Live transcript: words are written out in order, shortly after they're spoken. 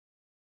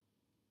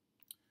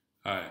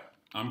Hi,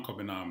 I'm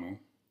Kobina,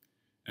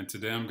 and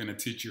today I'm going to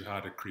teach you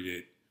how to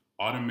create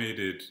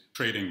automated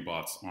trading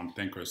bots on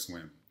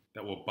Thinkorswim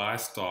that will buy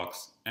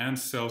stocks and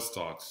sell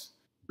stocks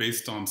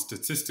based on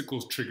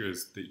statistical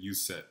triggers that you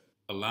set,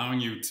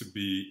 allowing you to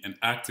be an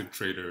active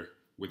trader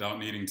without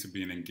needing to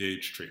be an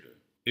engaged trader.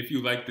 If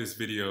you like this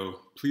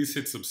video, please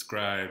hit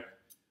subscribe.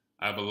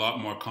 I have a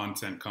lot more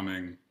content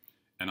coming,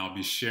 and I'll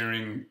be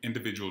sharing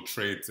individual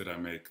trades that I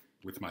make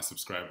with my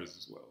subscribers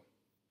as well.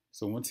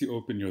 So once you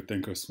open your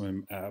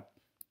Thinkorswim app,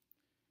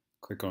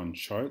 click on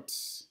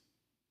Charts.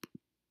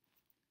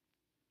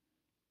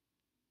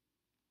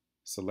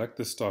 Select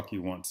the stock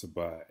you want to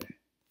buy.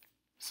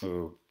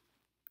 So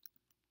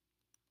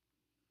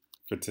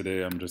for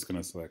today, I'm just going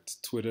to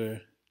select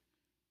Twitter.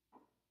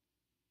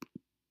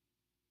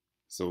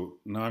 So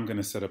now I'm going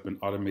to set up an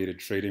automated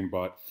trading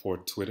bot for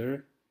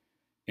Twitter,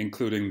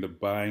 including the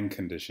buying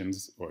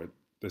conditions or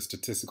the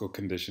statistical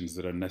conditions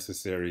that are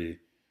necessary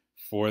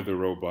for the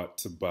robot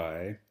to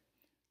buy,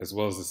 as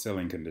well as the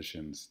selling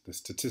conditions, the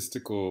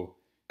statistical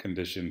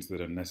conditions that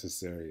are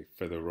necessary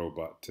for the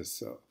robot to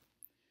sell.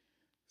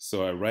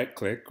 So I right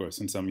click, or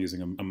since I'm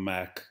using a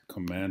Mac,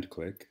 command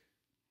click,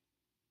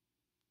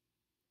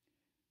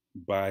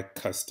 buy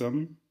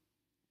custom,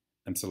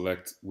 and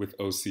select with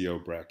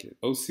OCO bracket.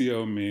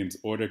 OCO means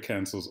order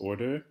cancels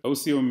order.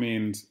 OCO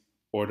means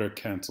order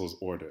cancels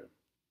order.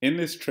 In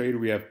this trade,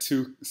 we have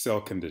two sell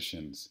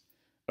conditions.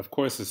 Of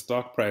course, the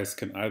stock price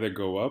can either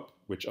go up,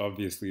 which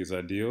obviously is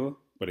ideal,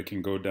 but it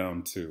can go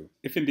down too.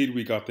 If indeed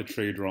we got the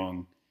trade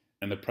wrong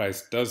and the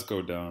price does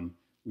go down,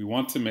 we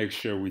want to make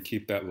sure we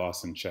keep that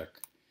loss in check.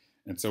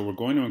 And so we're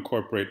going to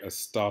incorporate a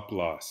stop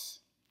loss.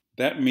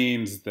 That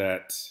means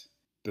that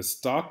the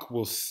stock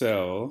will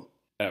sell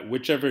at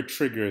whichever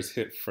triggers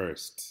hit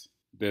first.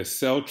 The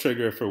sell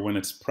trigger for when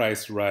its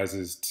price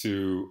rises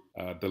to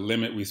the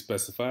limit we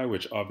specify,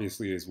 which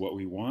obviously is what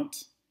we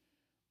want,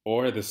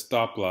 or the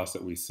stop loss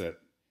that we set.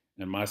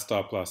 And my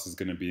stop loss is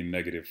going to be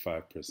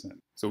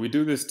 -5%. So we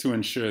do this to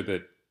ensure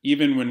that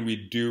even when we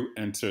do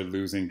enter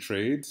losing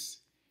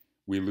trades,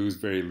 we lose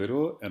very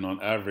little and on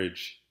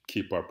average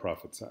keep our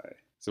profits high.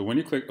 So when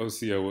you click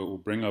OCO, it will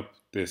bring up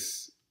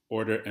this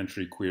order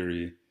entry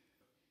query.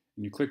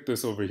 And you click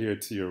this over here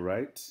to your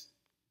right,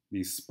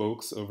 these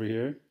spokes over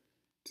here,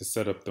 to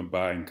set up the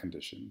buying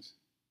conditions.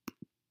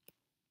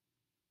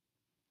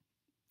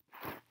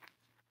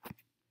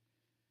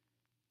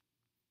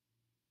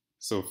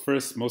 So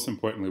first, most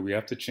importantly, we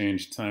have to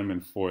change time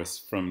in force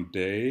from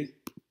day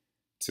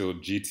till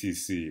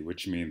GTC,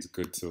 which means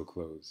good till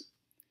close.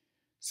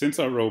 Since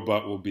our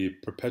robot will be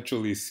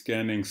perpetually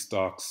scanning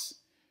stocks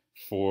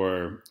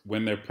for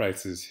when their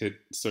prices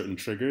hit certain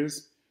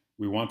triggers,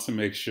 we want to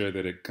make sure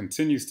that it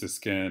continues to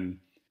scan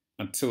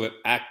until it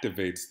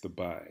activates the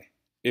buy.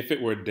 If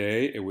it were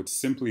day, it would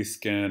simply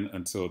scan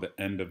until the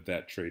end of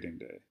that trading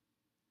day.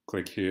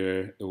 Click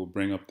here, it will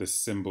bring up the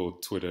symbol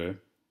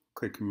Twitter.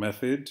 Click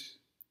Method.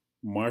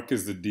 Mark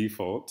is the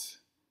default.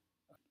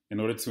 In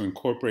order to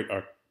incorporate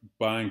our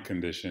buying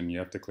condition, you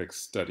have to click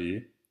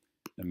Study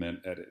and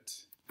then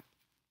Edit.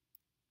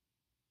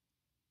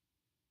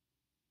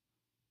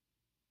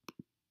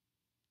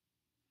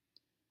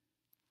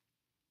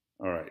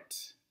 All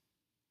right.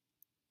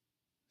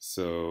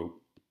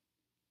 So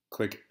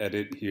click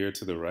Edit here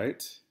to the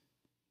right.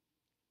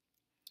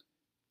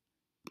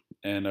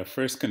 And our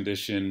first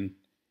condition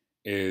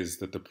is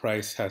that the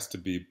price has to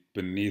be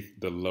beneath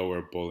the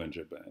lower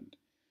Bollinger Band.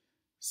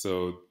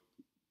 So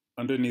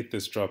underneath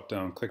this drop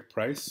down, click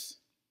Price.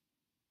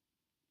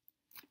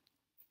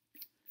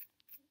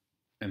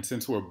 And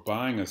since we're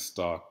buying a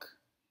stock,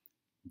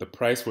 the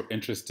price we're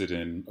interested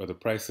in, or the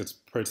price that's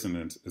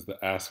pertinent, is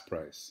the ask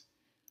price,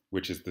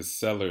 which is the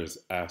seller's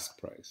ask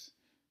price.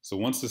 So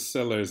once the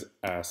seller's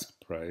ask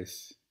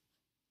price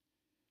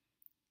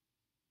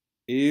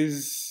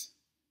is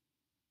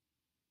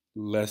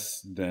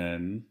less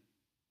than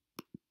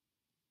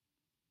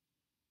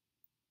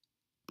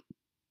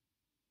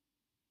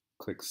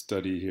click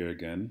Study here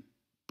again.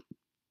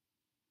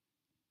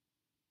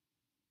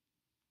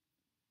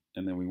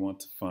 And then we want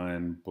to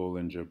find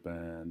Bollinger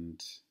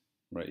Band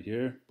right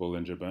here,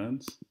 Bollinger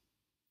Bands.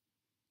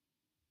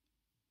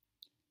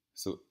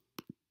 So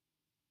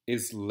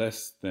is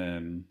less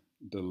than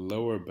the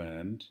lower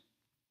band.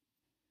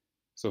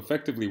 So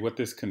effectively what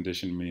this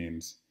condition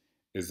means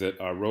is that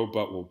our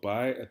robot will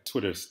buy a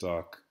Twitter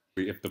stock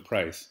if the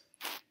price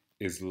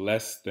is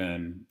less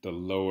than the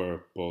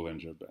lower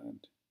Bollinger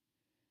Band.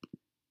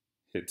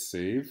 Hit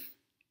save.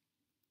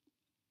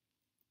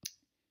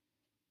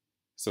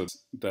 So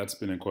that's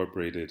been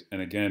incorporated.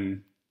 And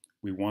again,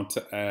 we want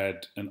to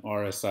add an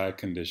RSI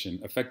condition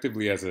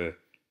effectively as a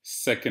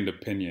second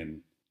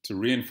opinion to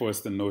reinforce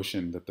the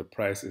notion that the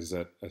price is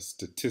at a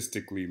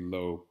statistically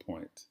low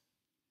point.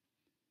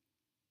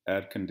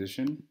 Add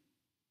condition.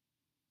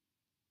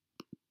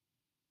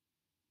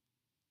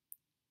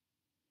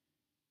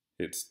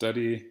 Hit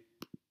Study.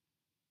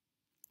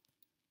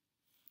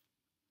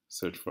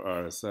 Search for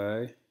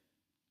RSI.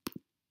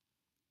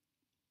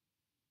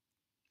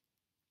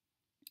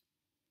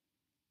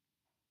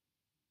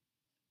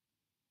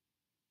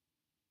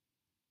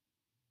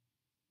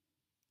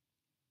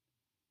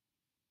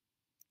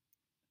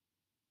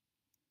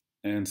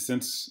 And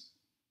since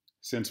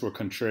we're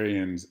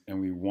contrarians and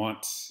we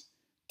want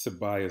to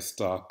buy a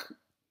stock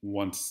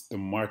once the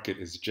market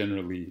is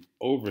generally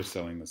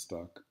overselling the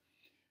stock,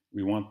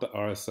 we want the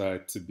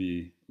RSI to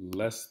be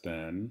less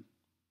than,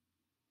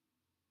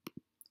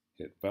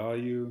 hit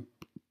value,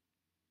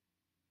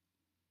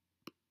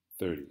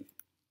 30.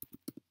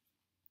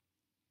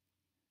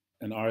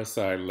 An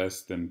RSI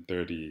less than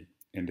 30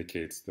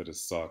 indicates that a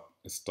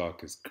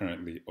stock is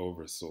currently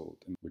oversold,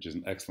 which is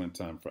an excellent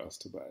time for us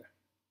to buy.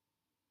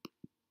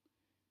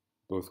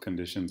 Both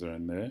conditions are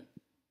in there.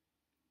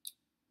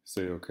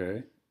 Say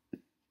OK.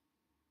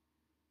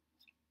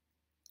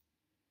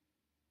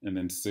 And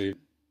then save.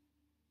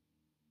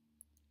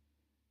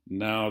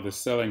 Now the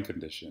selling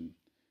condition.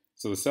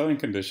 So the selling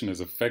condition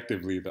is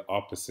effectively the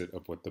opposite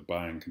of what the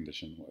buying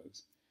condition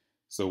was.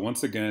 So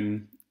once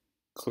again,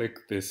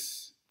 click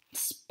this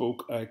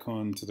spoke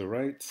icon to the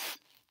right.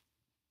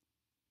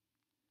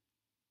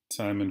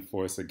 Time and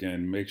force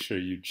again. Make sure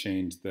you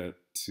change that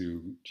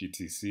to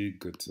GTC,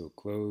 good till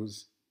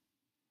close.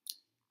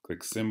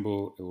 Click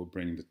symbol, it will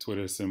bring the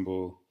Twitter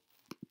symbol.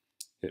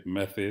 Hit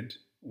method.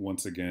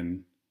 Once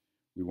again,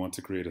 we want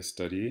to create a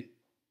study.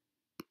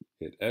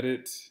 Hit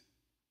edit.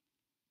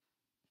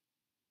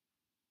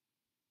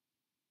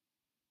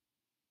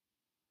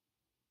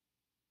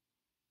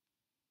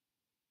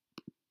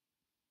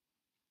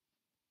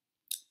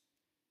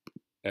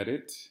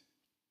 Edit.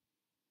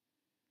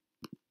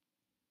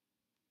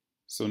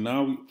 So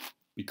now,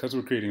 because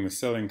we're creating the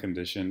selling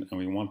condition and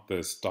we want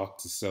the stock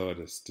to sell at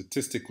a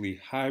statistically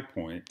high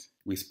point,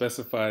 we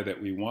specify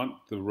that we want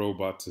the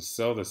robot to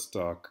sell the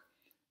stock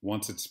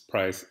once its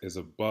price is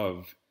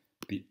above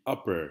the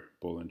upper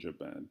Bollinger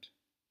Band.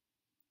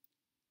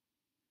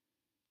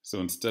 So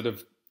instead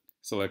of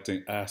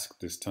selecting ask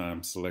this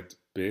time, select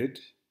bid,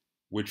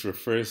 which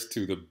refers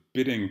to the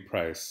bidding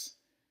price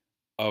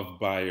of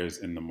buyers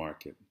in the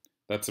market.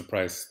 That's a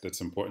price that's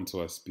important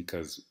to us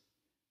because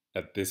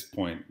at this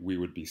point we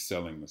would be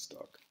selling the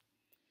stock.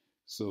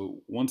 So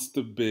once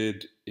the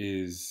bid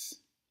is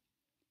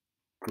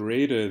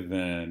greater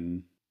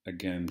than,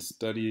 again,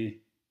 study,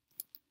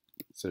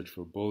 search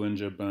for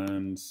Bollinger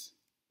Bands,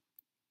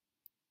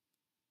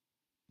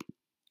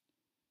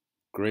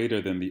 greater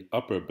than the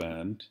upper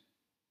band,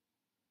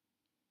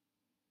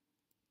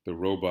 the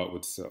robot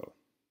would sell.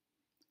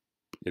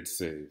 Hit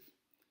save.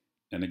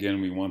 And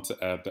again, we want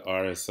to add the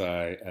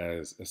RSI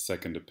as a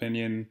second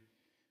opinion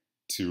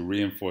to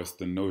reinforce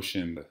the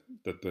notion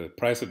that the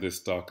price of this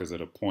stock is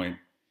at a point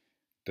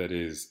that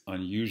is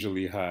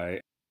unusually high.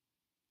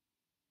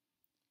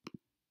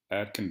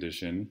 Add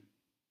condition.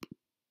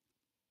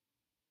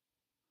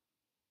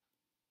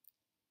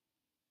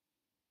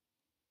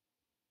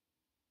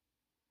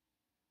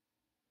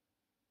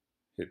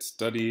 Hit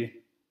study,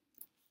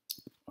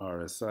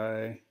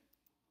 RSI.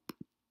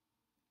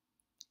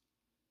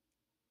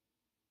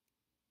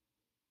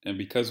 And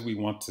because we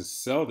want to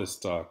sell the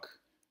stock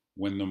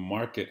when the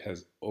market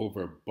has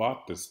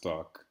overbought the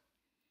stock,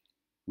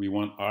 we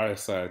want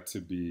RSI to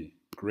be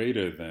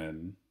greater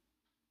than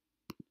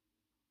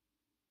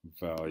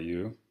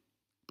value.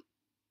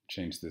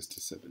 Change this to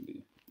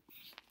 70.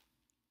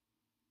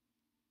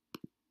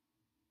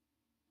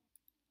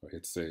 Or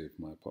hit save,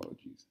 my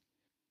apologies.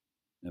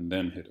 And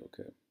then hit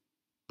OK.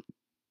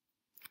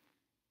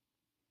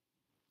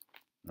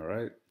 All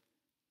right,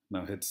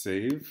 now hit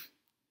save.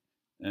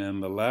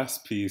 And the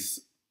last piece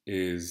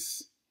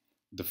is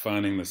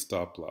defining the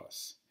stop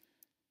loss.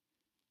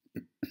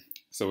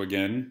 So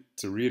again,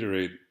 to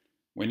reiterate,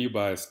 when you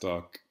buy a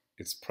stock,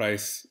 its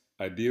price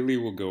ideally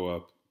will go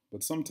up,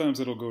 but sometimes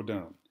it'll go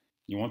down.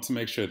 You want to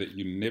make sure that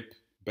you nip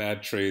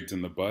bad trades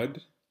in the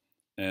bud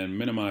and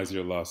minimize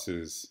your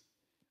losses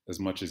as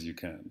much as you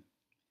can.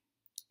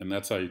 And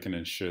that's how you can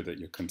ensure that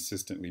you're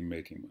consistently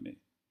making money.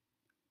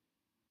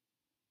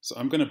 So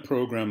I'm going to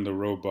program the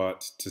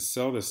robot to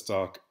sell the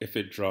stock if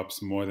it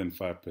drops more than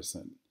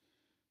 5%.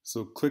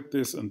 So click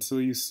this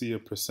until you see a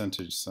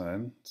percentage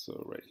sign,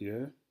 so right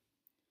here,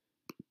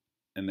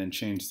 and then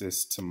change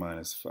this to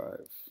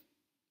 -5.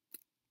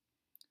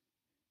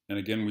 And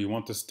again, we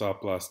want the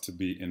stop loss to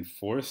be in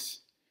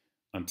force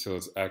until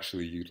it's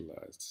actually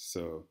utilized.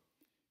 So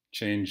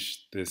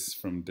change this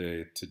from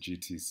day to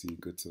GTC,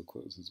 good till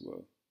close as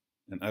well.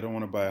 And I don't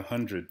want to buy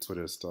 100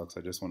 Twitter stocks,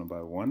 I just want to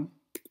buy 1.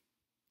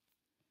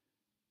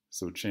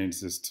 So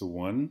change this to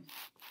 1.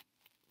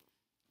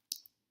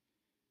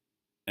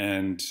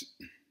 And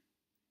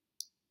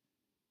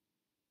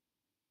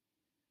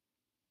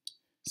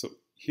so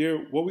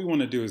here, what we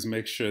want to do is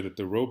make sure that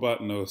the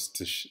robot knows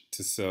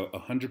to sell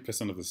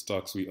 100% of the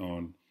stocks we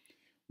own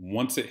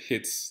once it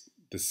hits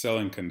the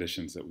selling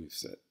conditions that we've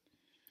set.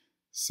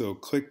 So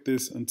click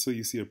this until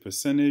you see a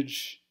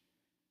percentage,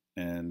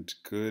 and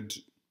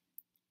good,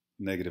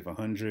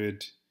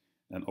 -100.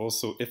 And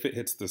also, if it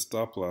hits the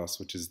stop loss,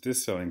 which is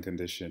this selling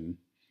condition,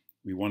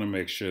 we want to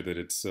make sure that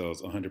it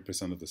sells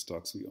 100% of the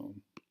stocks we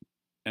own.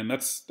 And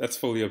that's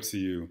fully up to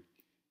you.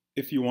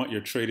 If you want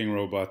your trading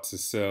robot to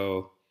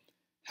sell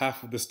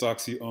half of the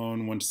stocks you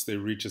own once they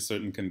reach a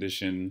certain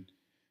condition,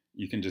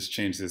 you can just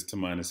change this to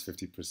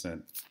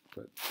 -50%.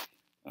 But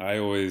I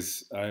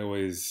always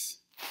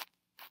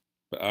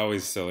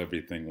sell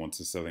everything once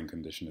the selling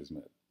condition is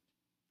met.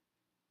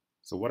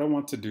 So what I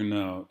want to do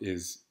now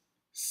is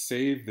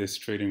save this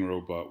trading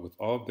robot with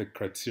all of the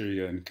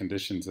criteria and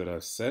conditions that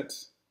I've set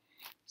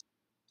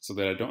so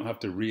that I don't have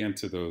to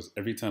re-enter those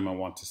every time I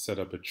want to set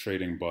up a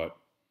trading bot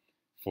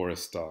for a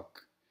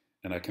stock.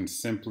 And I can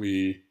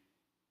simply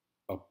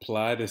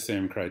apply the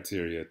same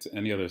criteria to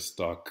any other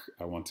stock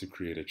I want to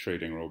create a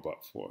trading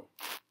robot for.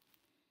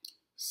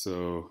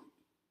 So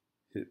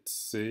hit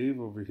save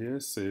over here,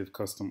 save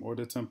custom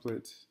order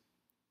template.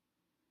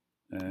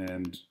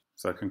 And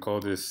so I can call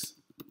this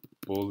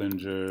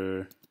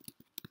Bollinger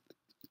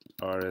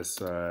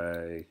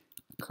RSI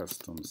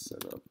custom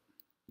setup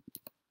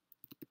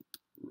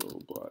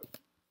robot.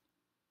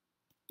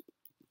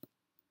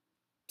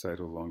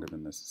 Title longer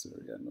than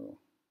necessary, I know.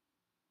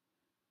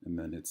 And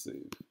then hit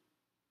save.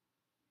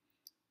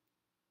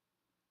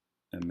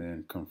 And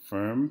then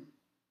confirm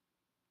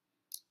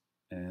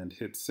and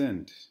hit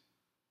send.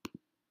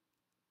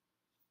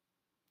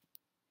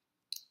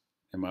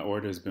 And my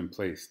order has been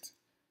placed.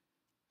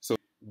 So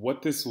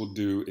what this will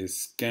do is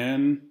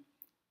scan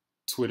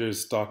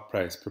Twitter's stock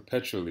price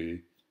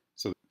perpetually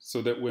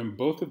so that when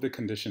both of the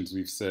conditions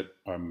we've set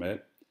are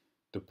met,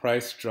 the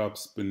price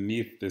drops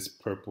beneath this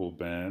purple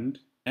band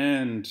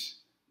and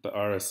the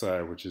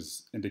RSI, which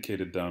is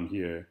indicated down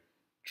here,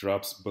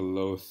 drops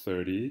below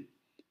 30.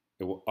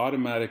 It will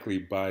automatically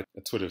buy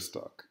a Twitter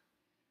stock.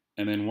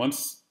 And then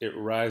once it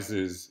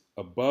rises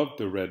above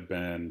the red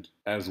band,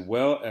 as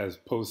well as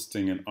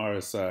posting an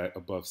RSI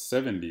above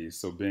 70,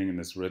 so being in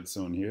this red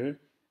zone here,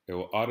 it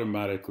will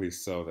automatically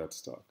sell that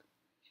stock.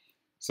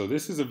 So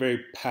this is a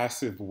very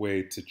passive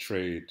way to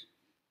trade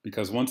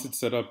because once it's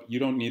set up, you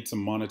don't need to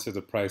monitor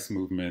the price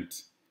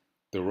movement.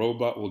 The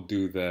robot will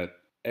do that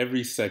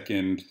every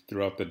second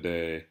throughout the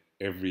day,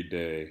 every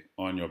day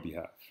on your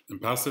behalf.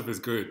 And passive is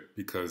good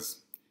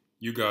because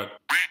you got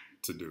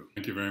to do.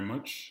 Thank you very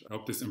much. I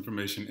hope this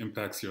information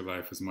impacts your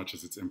life as much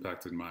as it's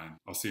impacted mine.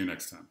 I'll see you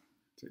next time.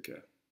 Take care.